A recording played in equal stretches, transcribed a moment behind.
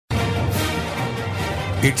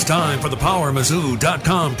It's time for the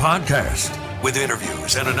PowerMizzou.com podcast with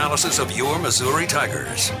interviews and analysis of your Missouri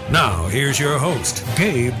Tigers. Now, here's your host,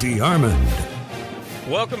 Gabe DeArmond.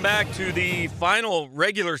 Welcome back to the final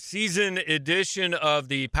regular season edition of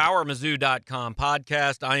the PowerMizzou.com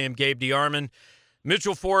podcast. I am Gabe DeArmond.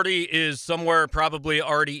 Mitchell Forty is somewhere probably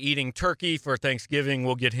already eating turkey for Thanksgiving.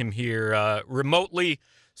 We'll get him here remotely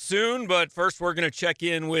soon, but first we're going to check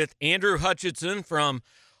in with Andrew Hutchinson from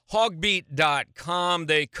Hogbeat.com.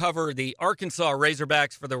 They cover the Arkansas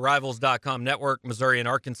Razorbacks for the Rivals.com network, Missouri and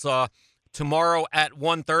Arkansas, tomorrow at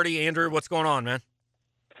 1:30. Andrew, what's going on, man?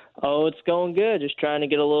 Oh, it's going good. Just trying to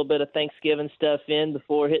get a little bit of Thanksgiving stuff in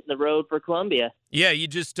before hitting the road for Columbia. Yeah, you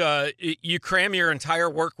just you cram your entire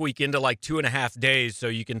work week into like 2.5 days so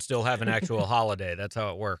you can still have an actual holiday. That's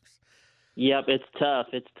how it works. Yep, it's tough.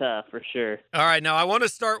 It's tough for sure. All right, now I want to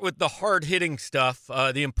start with the hard-hitting stuff,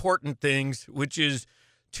 the important things, which is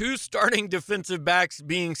two starting defensive backs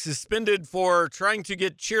being suspended for trying to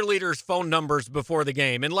get cheerleaders' phone numbers before the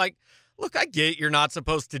game. And, like, look, I get you're not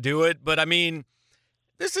supposed to do it, but, I mean,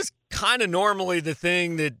 this is kind of normally the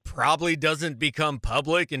thing that probably doesn't become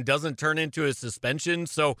public and doesn't turn into a suspension.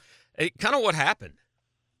 So, kind of what happened?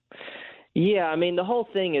 Yeah, I mean, the whole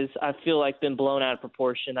thing is, I feel like, been blown out of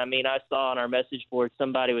proportion. I mean, I saw on our message board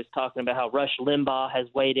somebody was talking about how Rush Limbaugh has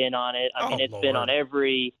weighed in on it. I mean, it's been on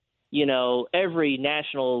every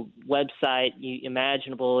national website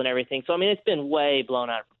imaginable and everything. So, I mean, it's been way blown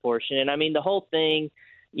out of proportion. And, I mean, the whole thing,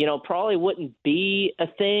 probably wouldn't be a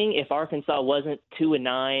thing if Arkansas wasn't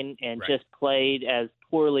 2-9 and just played as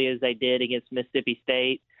poorly as they did against Mississippi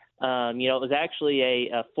State. It was actually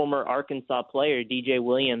a former Arkansas player, DJ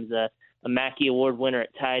Williams, a Mackey Award winner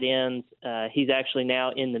at tight ends. He's actually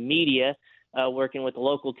now in the media working with a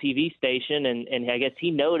local TV station. And I guess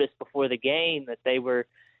he noticed before the game that they were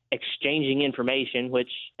exchanging information,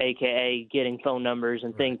 which AKA getting phone numbers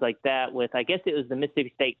and things like that with, I guess it was the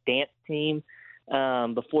Mississippi State dance team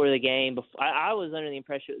before the game. I was under the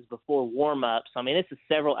impression it was before warm-up. So, I mean, this is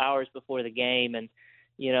several hours before the game. And,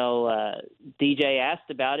 DJ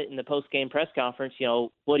asked about it in the post-game press conference,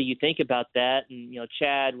 what do you think about that? And,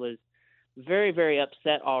 Chad was very, very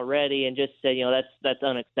upset already and just said, that's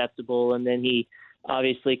unacceptable. And then he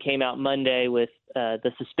obviously came out Monday with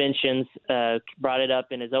the suspensions, brought it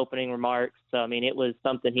up in his opening remarks. So, I mean, it was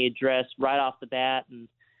something he addressed right off the bat. And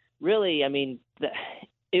really, I mean,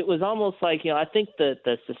 it was almost like, I think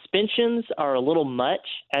the suspensions are a little much,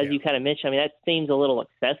 as you kind of mentioned. I mean, that seems a little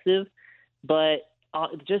excessive. But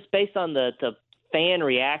just based on the fan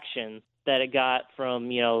reaction that it got from,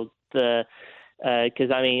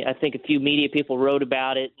 because, I mean, I think a few media people wrote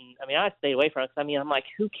about it. And, I mean, I stayed away from it. I mean, I'm like,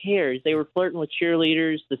 who cares? They were flirting with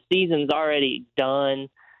cheerleaders. The season's already done.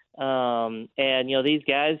 And, these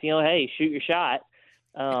guys, hey, shoot your shot.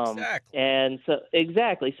 Exactly. And so,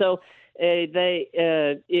 exactly. So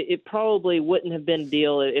it probably wouldn't have been a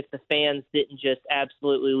deal if the fans didn't just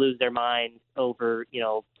absolutely lose their minds over,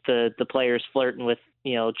 the players flirting with,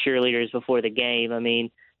 cheerleaders before the game. I mean,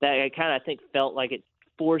 that I kind of think felt like it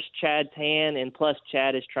forced Chad's hand, and plus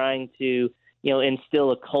Chad is trying to,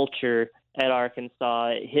 instill a culture at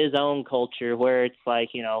Arkansas, his own culture, where it's like,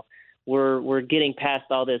 we're getting past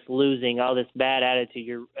all this losing, all this bad attitude.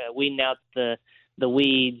 You're weeding out the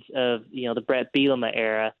weeds of, the Brett Bielema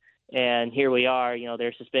era. And here we are,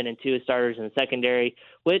 they're suspending two starters in the secondary,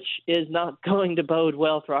 which is not going to bode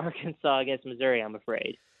well for Arkansas against Missouri, I'm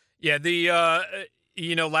afraid. Yeah,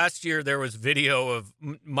 last year there was video of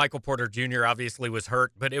Michael Porter Jr. obviously was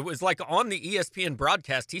hurt, but it was like on the ESPN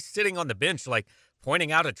broadcast, he's sitting on the bench, like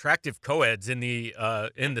pointing out attractive co-eds in the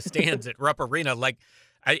stands at Rupp Arena. Like,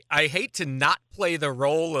 I hate to not play the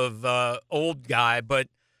role of old guy, but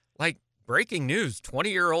like breaking news,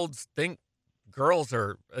 20-year-olds think girls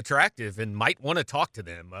are attractive and might want to talk to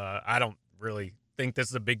them. I don't really think this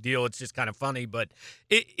is a big deal. It's just kind of funny, but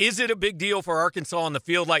is it a big deal for Arkansas on the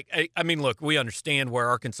field? Like, I mean, look, we understand where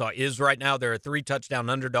Arkansas is right now. They're a 3-touchdown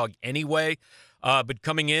underdog anyway, but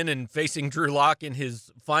coming in and facing Drew Lock in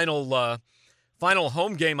his final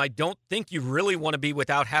home game, I don't think you really want to be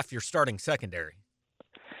without half your starting secondary.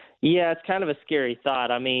 Yeah, it's kind of a scary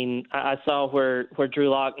thought. I mean, I saw where Drew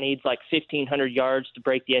Lock needs like 1,500 yards to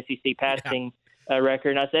break the SEC passing record.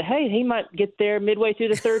 And I said, hey, he might get there midway through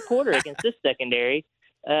the third quarter against this secondary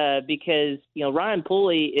because, Ryan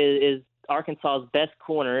Pulley is Arkansas's best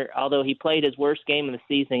corner, although he played his worst game of the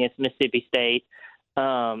season against Mississippi State.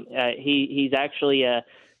 He's actually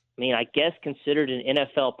I guess considered an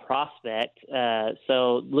NFL prospect.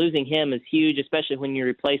 So losing him is huge, especially when you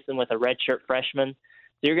replace him with a redshirt freshman.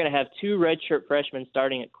 So you're going to have two redshirt freshmen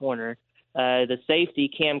starting at corner. The safety,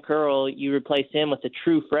 Cam Curl, you replace him with a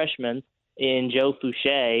true freshman. in Joe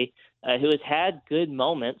Fouché, who has had good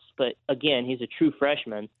moments, but again, he's a true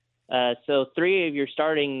freshman. So three of your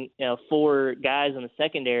starting, four guys in the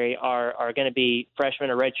secondary are going to be freshmen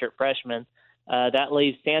or redshirt freshmen. That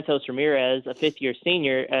leaves Santos Ramirez, a fifth-year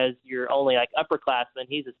senior, as your only upperclassman.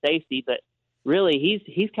 He's a safety, but really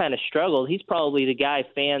he's kind of struggled. He's probably the guy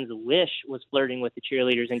fans wish was flirting with the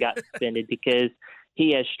cheerleaders and got suspended because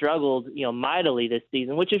he has struggled, mightily this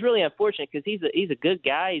season, which is really unfortunate because he's a good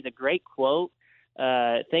guy. He's a great quote,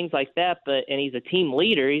 things like that. And he's a team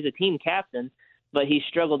leader. He's a team captain. But he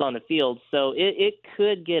struggled on the field. So it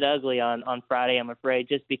could get ugly on Friday, I'm afraid,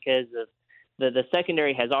 just because of the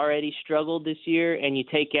secondary has already struggled this year, and you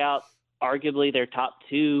take out arguably their top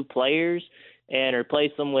two players and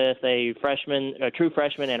replace them with a true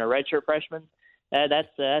freshman and a redshirt freshman.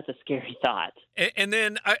 That's a scary thought. And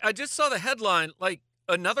then I just saw the headline,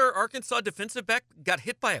 another Arkansas defensive back got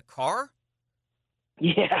hit by a car?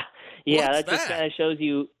 Yeah. Yeah, that just kind of shows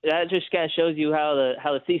you. That just kind of shows you how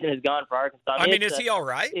the season has gone for Arkansas. I mean, is he all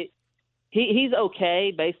right? He's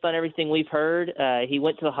okay based on everything we've heard. He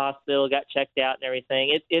went to the hospital, got checked out, and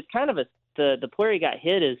everything. It's kind of the player he got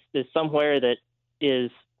hit is somewhere that is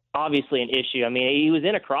obviously an issue. I mean, he was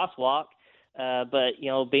in a crosswalk, but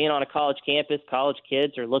being on a college campus, college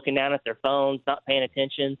kids are looking down at their phones, not paying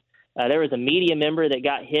attention. There was a media member that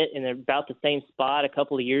got hit in about the same spot a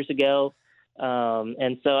couple of years ago.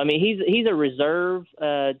 And so, I mean, he's a reserve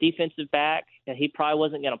defensive back. He probably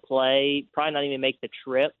wasn't going to play, probably not even make the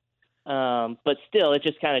trip. But still, it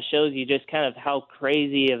just kind of shows you just kind of how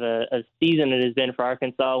crazy of a season it has been for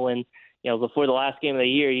Arkansas when, before the last game of the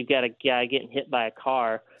year, you've got a guy getting hit by a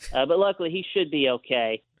car. But luckily, he should be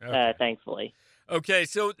okay. Thankfully. Okay,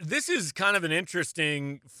 so this is kind of an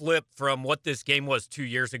interesting flip from what this game was 2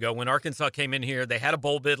 years ago. When Arkansas came in here, they had a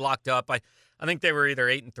bowl bid locked up. I think they were either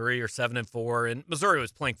 8-3 or 7-4, and Missouri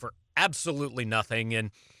was playing for absolutely nothing,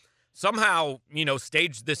 and somehow,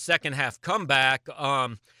 staged this second half comeback.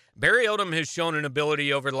 Barry Odom has shown an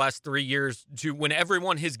ability over the last 3 years to, when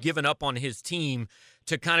everyone has given up on his team,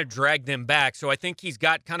 to kind of drag them back. So I think he's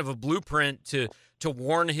got kind of a blueprint to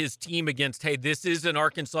warn his team against, hey, this is an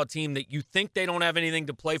Arkansas team that you think they don't have anything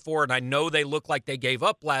to play for, and I know they look like they gave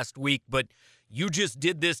up last week, but you just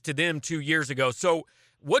did this to them 2 years ago. So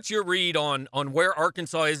what's your read on where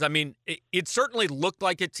Arkansas is? I mean, it certainly looked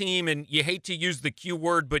like a team, and you hate to use the Q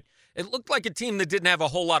word, but it looked like a team that didn't have a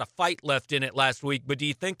whole lot of fight left in it last week. But do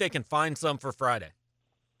you think they can find some for Friday?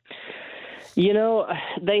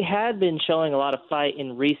 They had been showing a lot of fight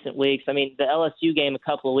in recent weeks. I mean, the LSU game a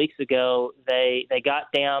couple of weeks ago, they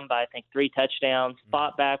got down by, I think, 3 touchdowns,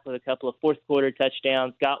 fought back with a couple of fourth-quarter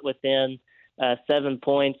touchdowns, got within 7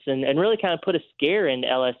 points, and really kind of put a scare into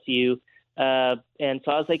LSU. And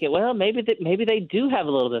so I was thinking, well, maybe they do have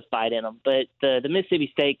a little bit of fight in them. But the Mississippi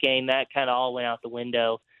State game, that kind of all went out the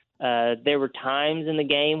window. There were times in the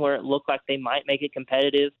game where it looked like they might make it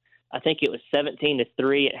competitive. I think it was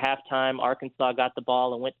 17-3 at halftime. Arkansas got the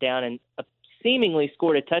ball and went down and seemingly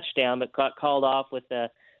scored a touchdown, but got called off with the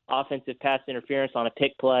offensive pass interference on a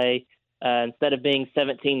pick play. Instead of being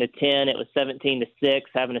 17-10, it was 17-6,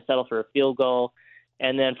 having to settle for a field goal.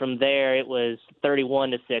 And then from there, it was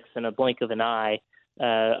 31-6 in a blink of an eye.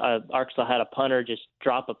 Arkansas had a punter just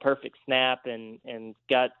drop a perfect snap and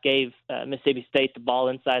gave Mississippi State the ball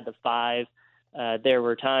inside the 5. There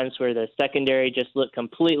were times where the secondary just looked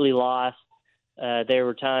completely lost. There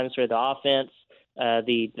were times where the offense,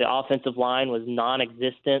 the offensive line was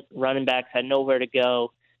non-existent. Running backs had nowhere to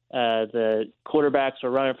go. The quarterbacks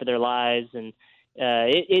were running for their lives, and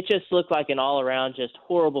it just looked like an all-around just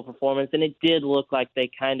horrible performance. And it did look like they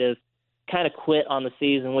kind of quit on the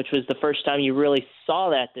season, which was the first time you really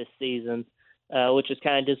saw that this season, which is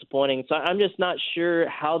kind of disappointing. So I'm just not sure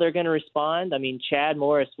how they're going to respond. I mean, Chad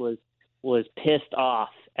Morris was pissed off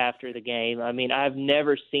after the game. I mean, I've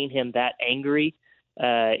never seen him that angry.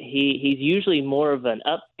 He's usually more of an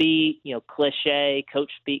upbeat, cliche,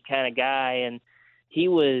 coach speak kind of guy, and he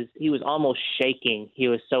was almost shaking. He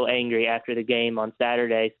was so angry after the game on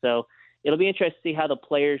Saturday. So it'll be interesting to see how the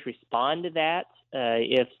players respond to that.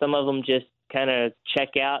 If some of them just kind of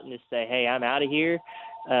check out and just say, "Hey, I'm out of here,"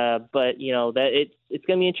 but that it's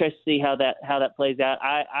going to be interesting to see how that plays out.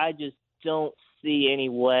 I just don't see any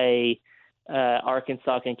way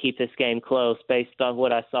Arkansas can keep this game close based on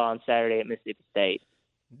what I saw on Saturday at Mississippi State.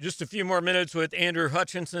 Just a few more minutes with Andrew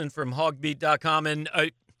Hutchinson from hogbeat.com. And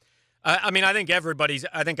I mean, I think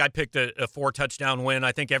I picked a 4-touchdown win.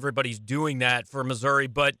 I think everybody's doing that for Missouri.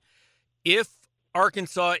 But if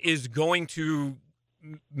Arkansas is going to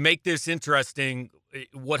make this interesting,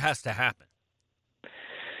 what has to happen?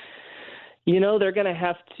 They're going to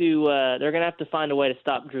have to find a way to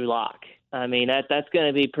stop Drew Lock. I mean, that's going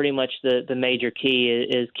to be pretty much the major key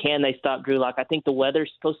is can they stop Drew Lock? I think the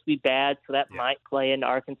weather's supposed to be bad, so that might play into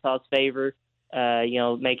Arkansas's favor.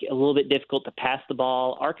 Make it a little bit difficult to pass the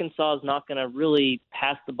ball. Arkansas is not going to really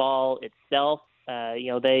pass the ball itself.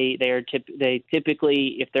 They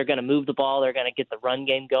typically, if they're going to move the ball, they're going to get the run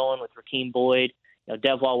game going with Rakeem Boyd.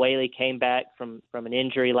 Devwah Whaley came back from an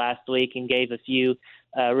injury last week and gave a few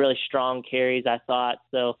really strong carries, I thought.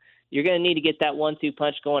 So you're going to need to get that 1-2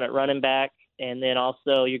 punch going at running back, and then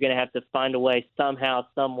also you're going to have to find a way somehow,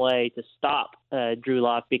 some way to stop Drew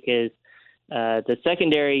Lock because the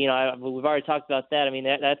secondary, we've already talked about that. I mean,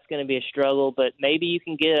 that's going to be a struggle, but maybe you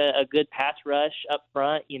can get a good pass rush up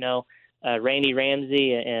front. Randy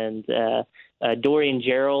Ramsey and Dorian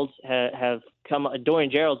Gerald have come.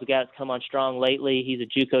 Dorian Gerald's a guy that's come on strong lately. He's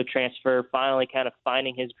a JUCO transfer, finally kind of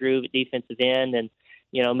finding his groove at defensive end, and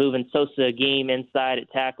moving Sosa Agim inside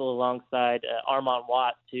at tackle alongside Armon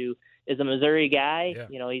Watts, who is a Missouri guy.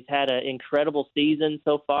 Yeah. He's had an incredible season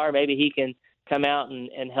so far. Maybe he can come out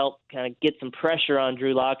and help kind of get some pressure on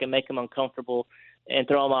Drew Lock and make him uncomfortable and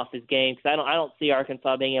throw him off his game. Because I don't see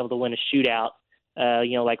Arkansas being able to win a shootout,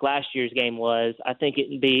 like last year's game was. I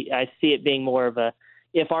see it being more of a,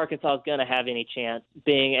 if Arkansas is going to have any chance,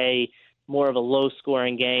 being a more of a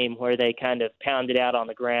low-scoring game where they kind of pound it out on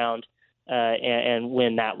the ground and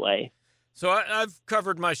win that way. So I've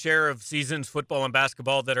covered my share of seasons, football and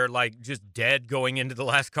basketball, that are like just dead going into the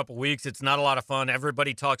last couple weeks. It's not a lot of fun.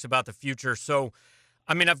 Everybody talks about the future. So,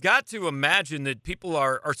 I mean, I've got to imagine that people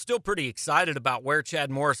are still pretty excited about where Chad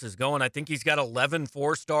Morris is going. I think he's got 11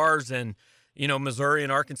 4-stars, and, Missouri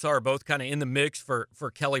and Arkansas are both kind of in the mix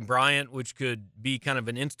for Kelly Bryant, which could be kind of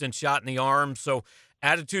an instant shot in the arm. So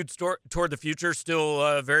attitude toward the future,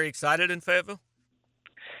 still very excited in Fayetteville?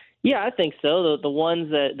 Yeah, I think so. The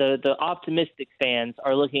ones that the optimistic fans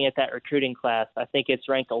are looking at that recruiting class. I think it's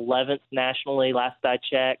ranked 11th nationally last I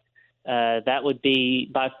checked. That would be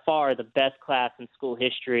by far the best class in school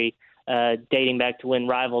history, dating back to when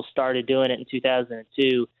Rivals started doing it in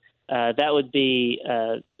 2002. That would be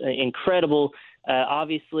incredible.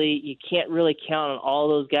 Obviously, you can't really count on all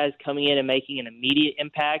those guys coming in and making an immediate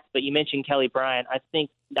impact. But you mentioned Kelly Bryant. I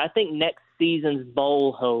think next season's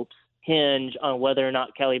bowl hopes hinge on whether or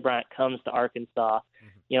not Kelly Bryant comes to Arkansas.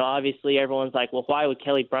 Obviously everyone's like, well, why would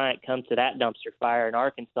Kelly Bryant come to that dumpster fire in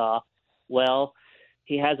Arkansas? Well,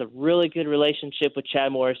 he has a really good relationship with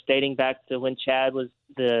Chad Morris dating back to when Chad was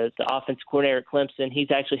the offensive coordinator at Clemson. He's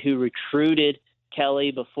actually who recruited Kelly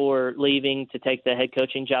before leaving to take the head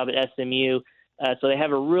coaching job at SMU. So they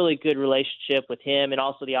have a really good relationship with him and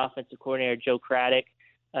also the offensive coordinator, Joe Craddock.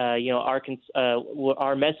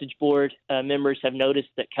 Our message board members have noticed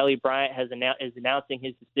that Kelly Bryant is announcing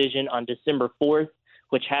his decision on December 4th,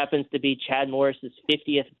 which happens to be Chad Morris's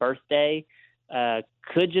 50th birthday.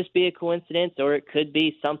 Could just be a coincidence, or it could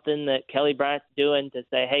be something that Kelly Bryant's doing to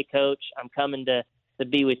say, hey, Coach, I'm coming to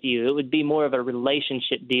be with you. It would be more of a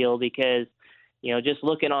relationship deal because, just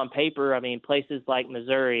looking on paper, I mean, places like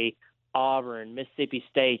Missouri, Auburn, Mississippi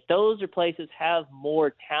State, those are places have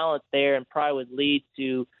more talent there and probably would lead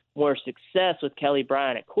to more success with Kelly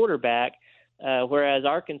Bryant at quarterback, whereas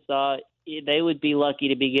Arkansas, they would be lucky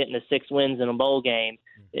to be getting the 6 wins in a bowl game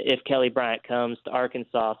if Kelly Bryant comes to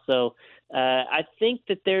Arkansas. So I think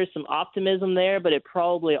that there's some optimism there, but it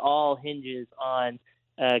probably all hinges on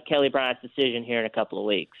Kelly Bryant's decision here in a couple of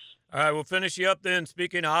weeks. All right, we'll finish you up then.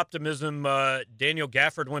 Speaking of optimism, Daniel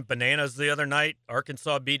Gafford went bananas the other night.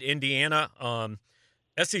 Arkansas beat Indiana.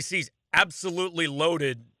 SEC's absolutely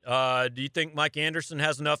loaded. Do you think Mike Anderson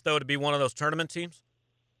has enough, though, to be one of those tournament teams?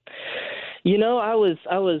 I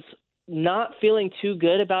was not feeling too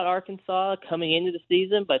good about Arkansas coming into the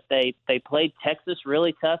season, but they played Texas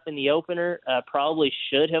really tough in the opener. Probably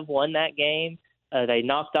should have won that game. They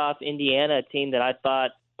knocked off Indiana, a team that I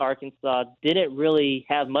thought Arkansas didn't really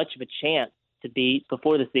have much of a chance to beat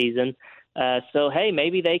before the season. So, hey,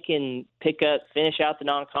 maybe they can finish out the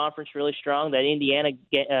non-conference really strong. That Indiana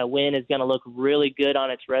win is going to look really good on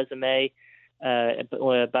its resume by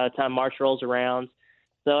the time March rolls around.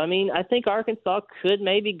 So, I mean, I think Arkansas could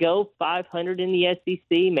maybe go 500 in the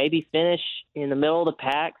SEC, maybe finish in the middle of the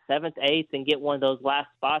pack, 7th, 8th, and get one of those last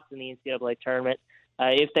spots in the NCAA tournament.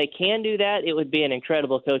 If they can do that, it would be an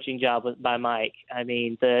incredible coaching job by Mike. I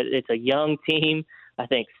mean, it's a young team. I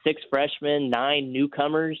think 6 freshmen, 9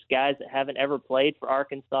 newcomers, guys that haven't ever played for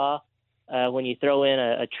Arkansas. When you throw in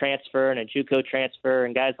a transfer and a JUCO transfer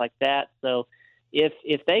and guys like that. So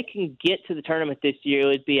if they can get to the tournament this year, it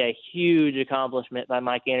would be a huge accomplishment by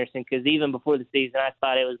Mike Anderson, because even before the season, I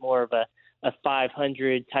thought it was more of a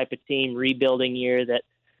 500 type of team rebuilding year that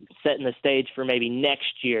setting the stage for maybe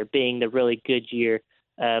next year being the really good year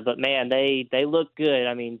But man, they look good.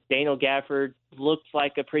 I mean, Daniel Gafford looks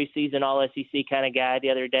like a preseason All-SEC kind of guy the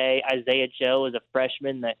other day. Isaiah Joe is a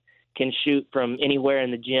freshman that can shoot from anywhere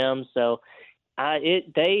in the gym. So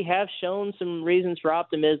they have shown some reasons for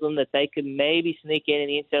optimism that they could maybe sneak in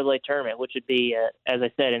the NCAA tournament, which would be, as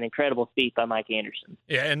I said, an incredible feat by Mike Anderson.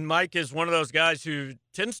 Yeah, and Mike is one of those guys who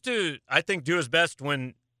tends to, I think, do his best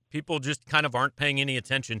when people just kind of aren't paying any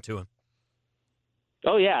attention to him.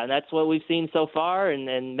 Oh, yeah, and that's what we've seen so far,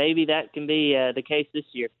 and maybe that can be the case this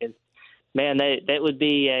year because, man, that would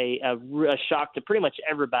be a shock to pretty much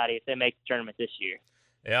everybody if they make the tournament this year.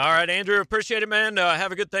 Yeah, all right, Andrew, appreciate it, man.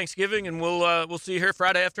 Have a good Thanksgiving, and we'll see you here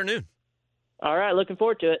Friday afternoon. All right, looking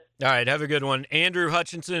forward to it. All right, have a good one. Andrew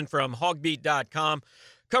Hutchinson from hogbeat.com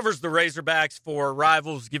covers the Razorbacks for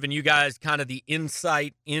Rivals, giving you guys kind of the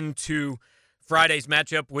insight into Friday's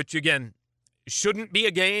matchup, which, again, shouldn't be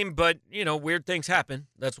a game, but, weird things happen.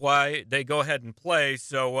 That's why they go ahead and play.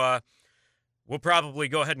 So we'll probably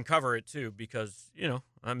go ahead and cover it, too, because,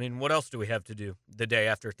 what else do we have to do the day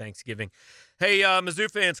after Thanksgiving? Hey,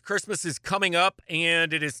 Mizzou fans, Christmas is coming up,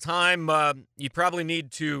 and it is time. You probably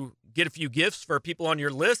need to get a few gifts for people on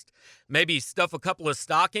your list, maybe stuff a couple of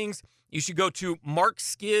stockings. You should go to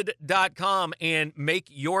markskid.com and make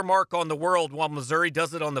your mark on the world while Missouri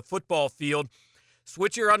does it on the football field.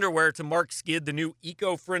 Switch your underwear to Mark Skid, the new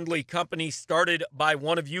eco-friendly company started by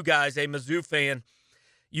one of you guys, a Mizzou fan.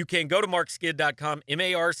 You can go to markskid.com,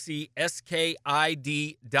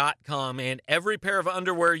 markskid.com, and every pair of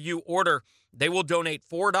underwear you order, they will donate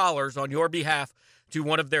 $4 on your behalf to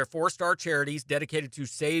one of their 4-star charities dedicated to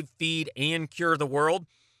save, feed, and cure the world.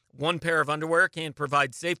 One pair of underwear can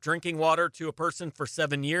provide safe drinking water to a person for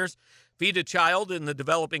 7 years, feed a child in the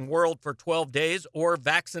developing world for 12 days, or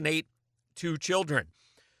vaccinate 2 children.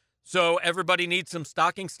 So everybody needs some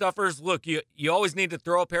stocking stuffers. Look, you always need to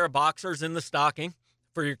throw a pair of boxers in the stocking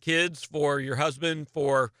for your kids, for your husband,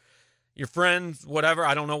 for your friends, whatever.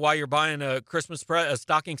 I don't know why you're buying a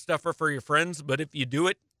stocking stuffer for your friends, but if you do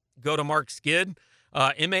it, go to Mark Skid,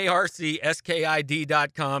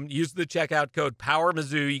 markskid.com. Use the checkout code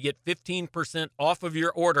PowerMizzou. You get 15% off of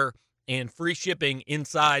your order and free shipping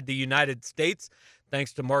inside the United States.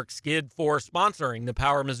 Thanks to Mark Skid for sponsoring the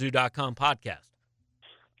PowerMizzou.com podcast.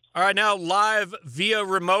 All right, now live via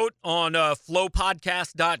remote on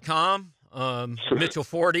flowpodcast.com. Mitchell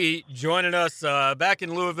Forty joining us back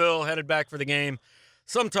in Louisville, headed back for the game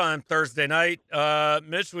sometime Thursday night.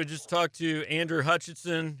 Mitch, we just talked to Andrew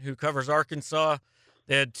Hutchinson, who covers Arkansas.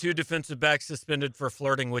 They had 2 defensive backs suspended for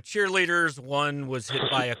flirting with cheerleaders. One was hit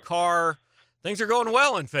by a car. Things are going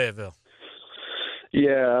well in Fayetteville.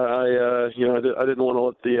 Yeah, I didn't want to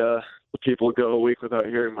let the people go a week without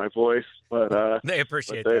hearing my voice, but they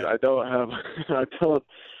appreciate that. I don't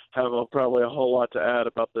have probably a whole lot to add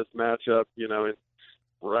about this matchup. In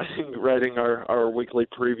writing our weekly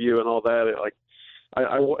preview and all that.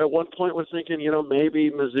 I at one point was thinking,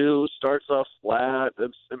 maybe Mizzou starts off flat,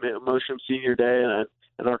 Emotion Senior Day,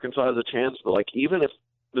 and Arkansas has a chance. But even if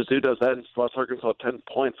Mizzou does that and slots Arkansas 10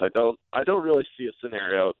 points, I don't really see a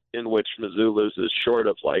scenario in which Mizzou loses short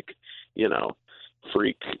of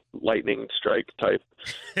freak lightning strike type,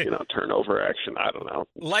 turnover action. I don't know.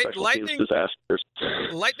 Lightning disasters.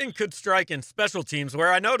 Lightning could strike in special teams,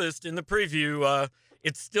 where I noticed in the preview,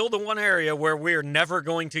 it's still the one area where we're never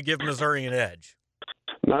going to give Missouri an edge.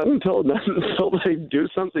 Not until they do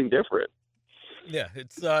something different. Yeah,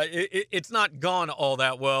 it's not gone all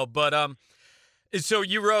that well, but so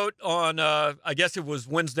you wrote on I guess it was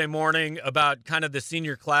Wednesday morning about kind of the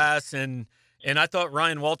senior class, and I thought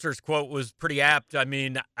Ryan Walters' quote was pretty apt. I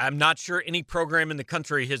mean, I'm not sure any program in the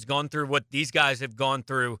country has gone through what these guys have gone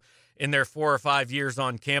through in their 4 or 5 years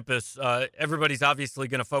on campus. Everybody's obviously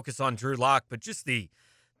going to focus on Drew Lock, but just the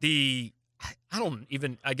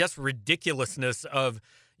ridiculousness of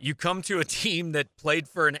you come to a team that played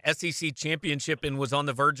for an SEC championship and was on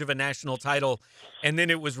the verge of a national title, and then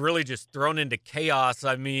it was really just thrown into chaos.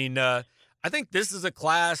 I mean, I think this is a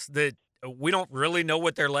class that we don't really know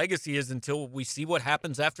what their legacy is until we see what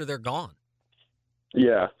happens after they're gone.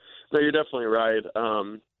 Yeah, no, you're definitely right.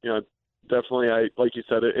 Definitely, like you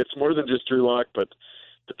said, it's more than just Drew Lock, but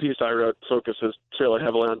the piece I wrote focuses fairly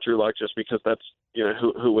heavily on Drew Lock just because that's,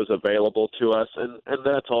 who was available to us. And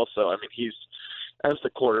that's also, I mean, he's, as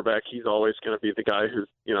the quarterback, he's always going to be the guy who,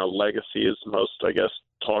 legacy is most, I guess,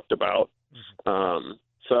 talked about. Mm-hmm.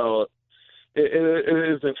 So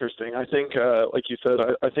it is interesting. I think, like you said,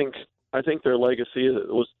 I think their legacy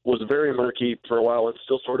was very murky for a while and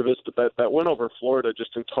still sort of is, but that win over Florida,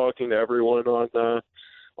 just in talking to everyone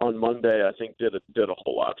on Monday, I think did a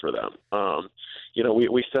whole lot for them.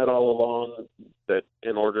 We said all along that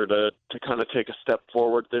in order to kind of take a step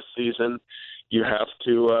forward this season, you have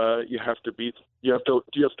to beat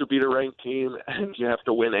a ranked team, and you have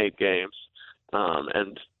to win 8 games.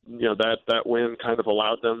 And that win kind of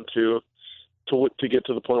allowed them to get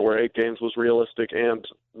to the point where 8 games was realistic, and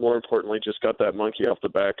more importantly, just got that monkey off the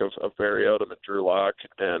back of Barry Odom and Drew Lock.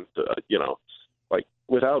 And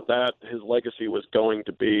without that, his legacy was going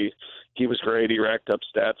to be he was great, he racked up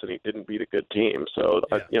stats, and he didn't beat a good team. So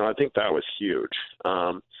I think that was huge.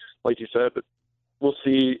 Like you said, we'll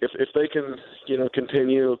see if they can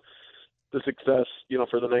continue the success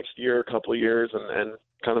for the next year, couple of years, and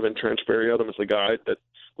kind of entrench Barry Odom as the guy that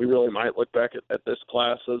we really might look back at this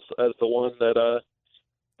class as the one that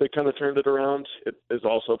kind of turned it around. It is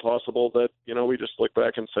also possible that we just look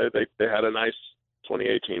back and say they had a nice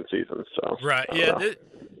 2018 season. So right, yeah.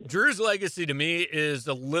 Drew's legacy to me is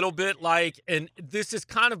a little bit like, and this is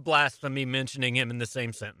kind of blasphemy mentioning him in the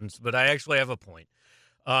same sentence, but I actually have a point.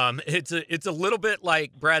 It's a little bit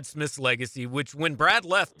like Brad Smith's legacy, which when Brad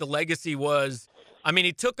left, the legacy was,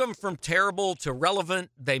 he took them from terrible to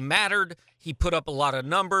relevant. They mattered. He put up a lot of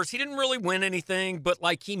numbers. He didn't really win anything, but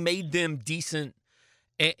he made them decent.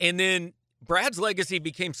 And then Brad's legacy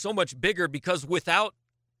became so much bigger because without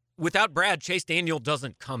Brad, Chase Daniel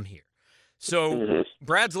doesn't come here. So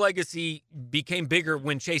Brad's legacy became bigger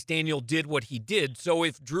when Chase Daniel did what he did. So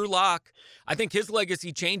if Drew Lock, I think his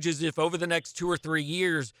legacy changes if over the next 2 or 3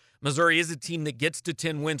 years, Missouri is a team that gets to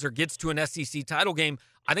 10 wins or gets to an SEC title game.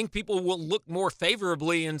 I think people will look more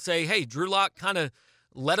favorably and say, hey, Drew Lock kind of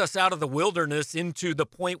led us out of the wilderness into the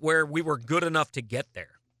point where we were good enough to get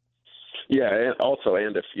there. Yeah, and also,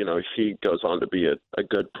 if he goes on to be a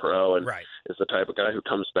good pro and is the type of guy who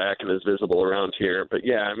comes back and is visible around here. But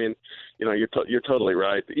yeah, you're totally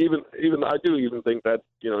right. Even I do even think that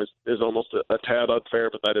is almost a tad unfair,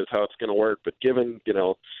 but that is how it's going to work. But given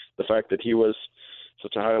the fact that he was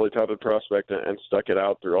such a highly touted prospect and stuck it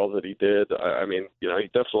out through all that he did, he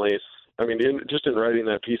definitely. Just in writing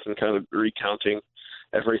that piece and kind of recounting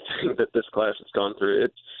everything that this class has gone through,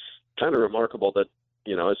 it's kind of remarkable that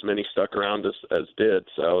as many stuck around as did.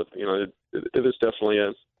 So, it is definitely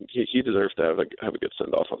he deserves to have a good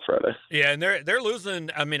send off on Friday. Yeah, and they're losing.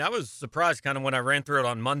 I was surprised kind of when I ran through it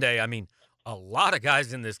on Monday. A lot of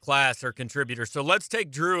guys in this class are contributors. So let's take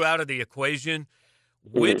Drew out of the equation.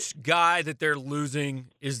 Which guy that they're losing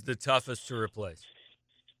is the toughest to replace?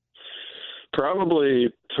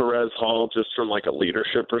 Probably Terez Hall, just from a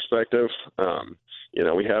leadership perspective.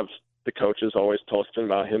 We have the coaches always talking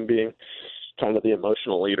about him being kind of the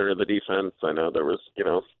emotional leader of the defense. I know there was,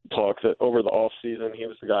 talk that over the off season he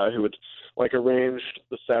was the guy who would arrange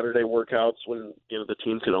the Saturday workouts when the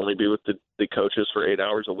team could only be with the coaches for 8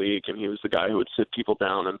 hours a week, and he was the guy who would sit people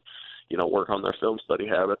down and work on their film study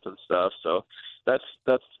habits and stuff. So that's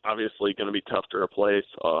obviously going to be tough to replace.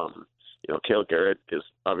 Cale Garrett is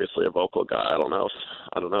obviously a vocal guy. I don't know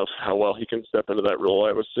if how well he can step into that role.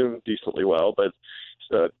 I would assume decently well, but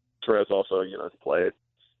Terez also has played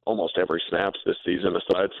almost every snaps this season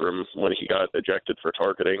aside from when he got ejected for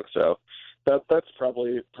targeting. So that's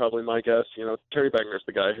probably my guess. Terry Begner's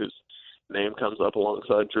the guy whose name comes up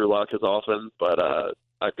alongside Drew Lock as often, but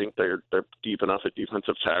I think they're deep enough at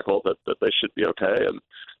defensive tackle that they should be okay.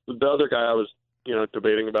 And the other guy I was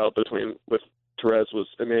debating about with Terez was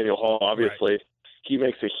Emmanuel Hall. Obviously, he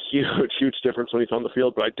makes a huge difference when he's on the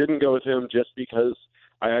field, but I didn't go with him just because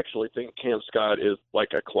I actually think Cam Scott is like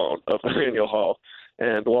a clone of Emmanuel Hall.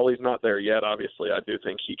 And while he's not there yet, obviously, I do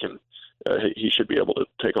think he should be able to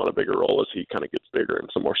take on a bigger role as he kind of gets bigger and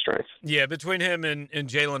some more strength. Yeah, between him and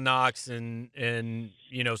Jalen Knox and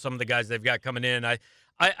some of the guys they've got coming in,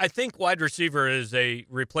 I think wide receiver is a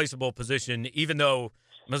replaceable position, even though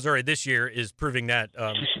Missouri this year is proving that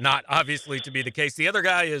not obviously to be the case. The other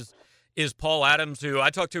guy is Paul Adams, who I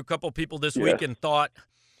talked to a couple people this week and thought,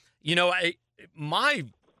 my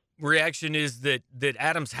reaction is that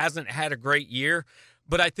Adams hasn't had a great year,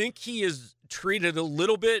 but I think he is treated a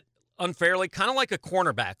little bit unfairly, kind of like a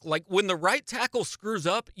cornerback. Like when the right tackle screws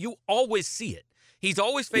up, you always see it. He's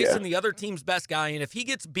always facing the other team's best guy, and if he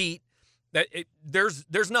gets beat,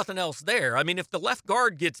 there's nothing else there. If the left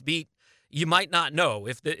guard gets beat, you might not know.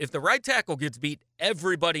 If the right tackle gets beat,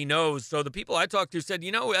 everybody knows. So the people I talked to said,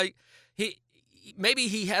 maybe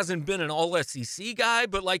he hasn't been an all-SEC guy,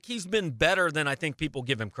 but he's been better than I think people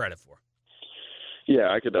give him credit for.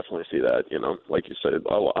 Yeah, I could definitely see that. Like you said,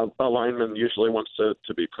 a lineman usually wants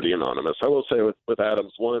to be pretty anonymous. I will say with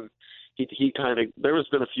Adams, one, he kind of – there has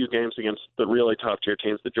been a few games against the really top-tier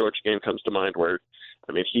teams. The Georgia game comes to mind where,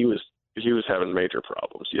 he was he was having major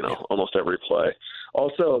problems, almost every play.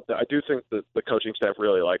 Also, I do think that the coaching staff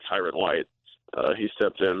really likes Hiron White. He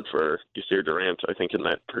stepped in for Yasir Durant, I think, in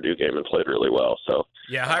that Purdue game and played really well. So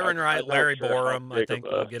yeah, Hiron Wright, Larry Borum, I think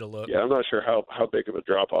will get a look. Yeah, I'm not sure how big of a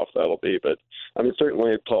drop-off that'll be. But, I mean,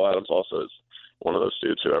 certainly Paul Adams also is one of those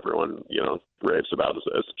dudes who everyone, raves about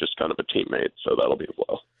as just kind of a teammate. So that'll be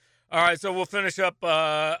well. All right, so we'll finish up.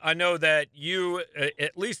 I know that you,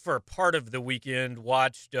 at least for a part of the weekend,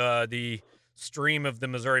 watched the stream of the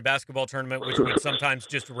Missouri basketball tournament, which would sometimes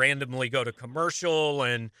just randomly go to commercial,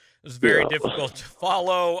 and it was very difficult to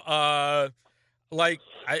follow.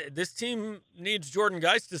 This team needs Jordan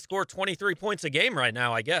Geist to score 23 points a game right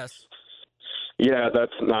now, I guess. Yeah,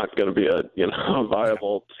 that's not going to be a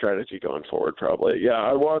viable strategy going forward, probably. Yeah,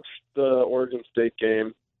 I watched the Oregon State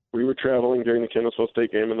game. We were traveling during the Kennesaw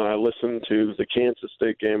State game, and then I listened to the Kansas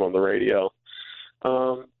State game on the radio.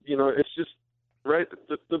 It's just right.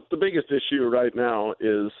 The biggest issue right now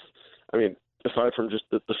is, I mean, aside from just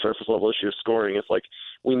the surface level issue of scoring, it's like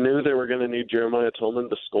we knew they were going to need Jeremiah Tillman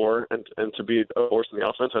to score and to be a force in the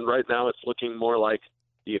offense, and right now it's looking more like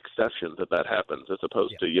the exception that happens as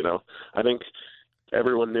opposed to, I think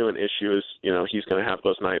everyone knew an issue is, he's going to have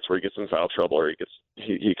those nights where he gets in foul trouble or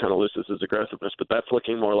he kind of loses his aggressiveness, but that's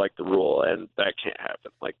looking more like the rule, and that can't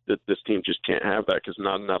happen. Like this team just can't have that because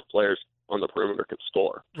not enough players on the perimeter can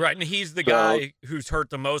score. Right, and he's the guy who's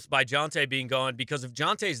hurt the most by Jonte being gone, because if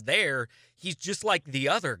Jonte's there, he's just like the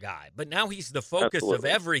other guy. But now he's the focus of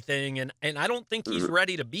everything, and I don't think he's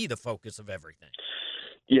ready to be the focus of everything.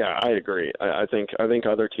 Yeah, I agree. I think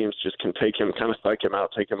other teams just can take him, kind of psych him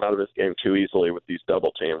out, take him out of his game too easily with these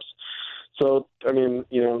double teams. So, I mean,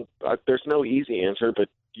 there's no easy answer, but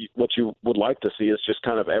what you would like to see is just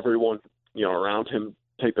kind of everyone, around him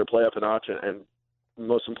take their play up a notch and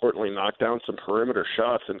most importantly, knock down some perimeter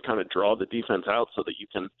shots and kind of draw the defense out so that you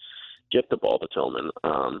can get the ball to Tillman.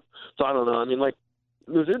 So I don't know. I mean, like,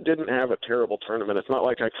 Mizzou didn't have a terrible tournament. It's not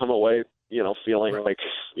like I come away, feeling like,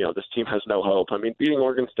 this team has no hope. I mean, beating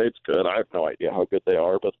Oregon State's good. I have no idea how good they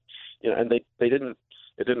are, but, and it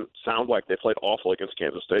didn't sound like they played awful against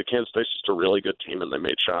Kansas State. Kansas State's just a really good team, and they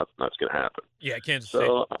made shots, and that's going to happen. Yeah, Kansas State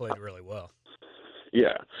played really well.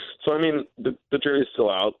 Yeah. So, I mean, the jury's still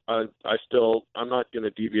out. I'm not going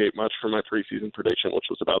to deviate much from my preseason prediction, which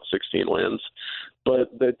was about 16 wins.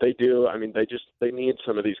 But they do. I mean, they need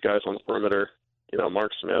some of these guys on the perimeter.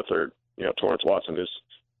 Mark Smith or, Torrance Watson just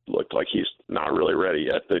looked like he's not really ready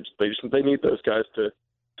yet. They need those guys to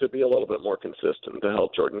be a little bit more consistent to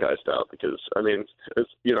help Jordan Geist out because, I mean, it's,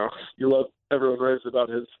 you love everyone raves about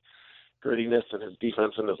his grittiness and his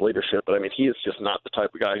defense and his leadership, but I mean, he is just not the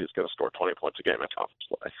type of guy who's going to score 20 points a game in conference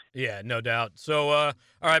play. Yeah, no doubt. So, all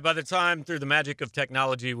right, by the time through the magic of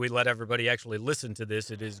technology we let everybody actually listen to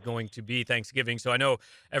this, it is going to be Thanksgiving. So I know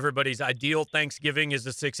everybody's ideal Thanksgiving is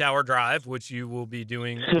a 6-hour drive, which you will be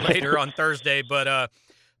doing later on Thursday. But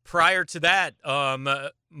prior to that,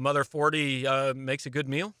 Mother 40 makes a good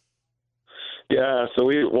meal? Yeah, so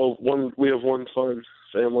we have one fun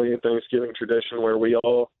family Thanksgiving tradition where we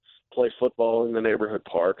all play football in the neighborhood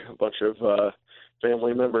park, a bunch of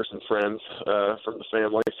family members and friends from the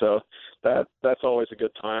family. So that's always a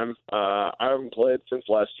good time. I haven't played since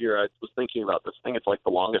last year. I was thinking about this thing. It's like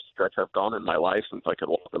the longest stretch I've gone in my life since I could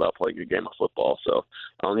walk without playing a game of football. So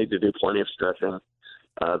I'll need to do plenty of stretching.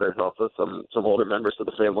 There's also some older members of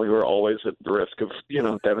the family who are always at the risk of,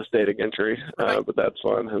 devastating injury, but that's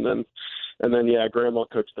fun. And then, yeah, Grandma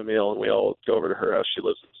cooks the meal, and we all go over to her house. She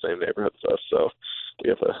lives in the same neighborhood as us, so we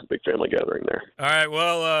have a big family gathering there. All right,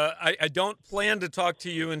 well, I don't plan to talk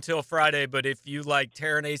to you until Friday, but if you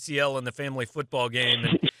tear an ACL in the family football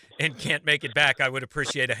game and can't make it back, I would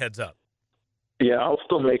appreciate a heads up. Yeah, I'll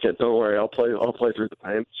still make it. Don't worry. I'll play through the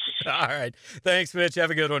pain. All right. Thanks, Mitch. Have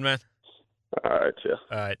a good one, man. All right, yeah.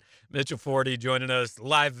 All right. Mitchell Forty joining us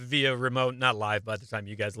live via remote, not live by the time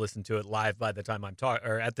you guys listen to it, live by the time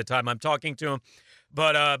at the time I'm talking to him.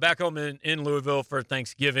 But back home in Louisville for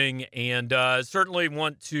Thanksgiving, and certainly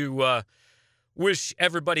want to wish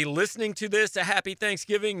everybody listening to this a happy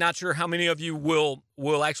Thanksgiving. Not sure how many of you will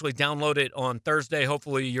actually download it on Thursday.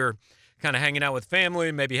 Hopefully you're kind of hanging out with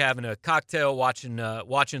family, maybe having a cocktail,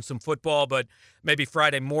 watching some football, but maybe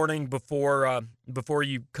Friday morning before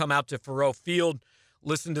you come out to Faurot Field,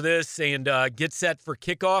 listen to this and get set for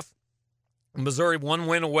kickoff. Missouri one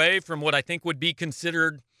win away from what I think would be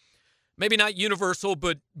considered maybe not universal,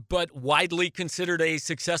 but widely considered a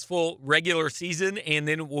successful regular season, and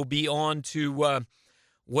then it will be on to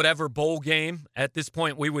whatever bowl game. At this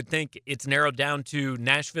point, we would think it's narrowed down to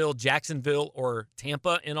Nashville, Jacksonville, or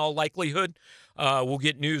Tampa in all likelihood. We'll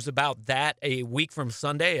get news about that a week from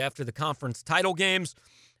Sunday after the conference title games.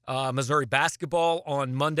 Missouri basketball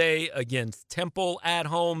on Monday against Temple at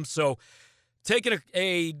home. So taking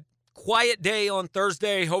a quiet day on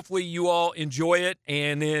Thursday. Hopefully you all enjoy it.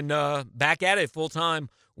 And then back at it full-time,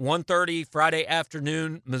 1:30 Friday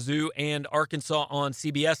afternoon, Mizzou and Arkansas on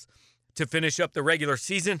CBS to finish up the regular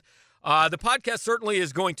season. The podcast certainly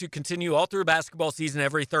is going to continue all through basketball season.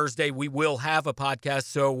 Every Thursday we will have a podcast.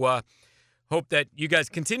 So hope that you guys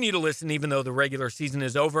continue to listen even though the regular season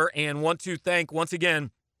is over. And want to thank once again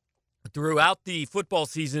throughout the football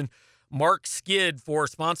season, Mark Skid for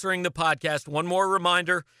sponsoring the podcast. One more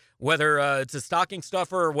reminder, whether it's a stocking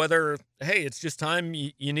stuffer or whether, hey, it's just time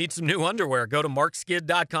you need some new underwear, go to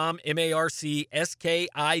markskid.com, markskid.com.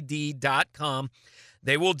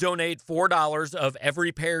 They will donate $4 of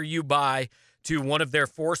every pair you buy to one of their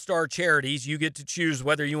 4-star charities. You get to choose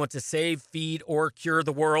whether you want to save, feed, or cure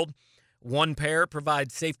the world. One pair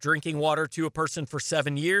provides safe drinking water to a person for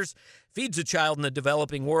 7 years, feeds a child in the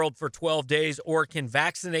developing world for 12 days, or can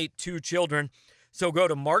vaccinate 2 children. So go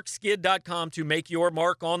to markskid.com to make your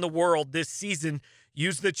mark on the world this season.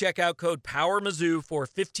 Use the checkout code PowerMizzou for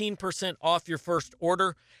 15% off your first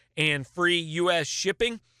order and free U.S.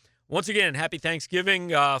 shipping. Once again, happy Thanksgiving.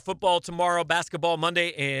 Football tomorrow, basketball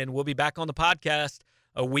Monday, and we'll be back on the podcast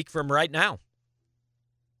a week from right now.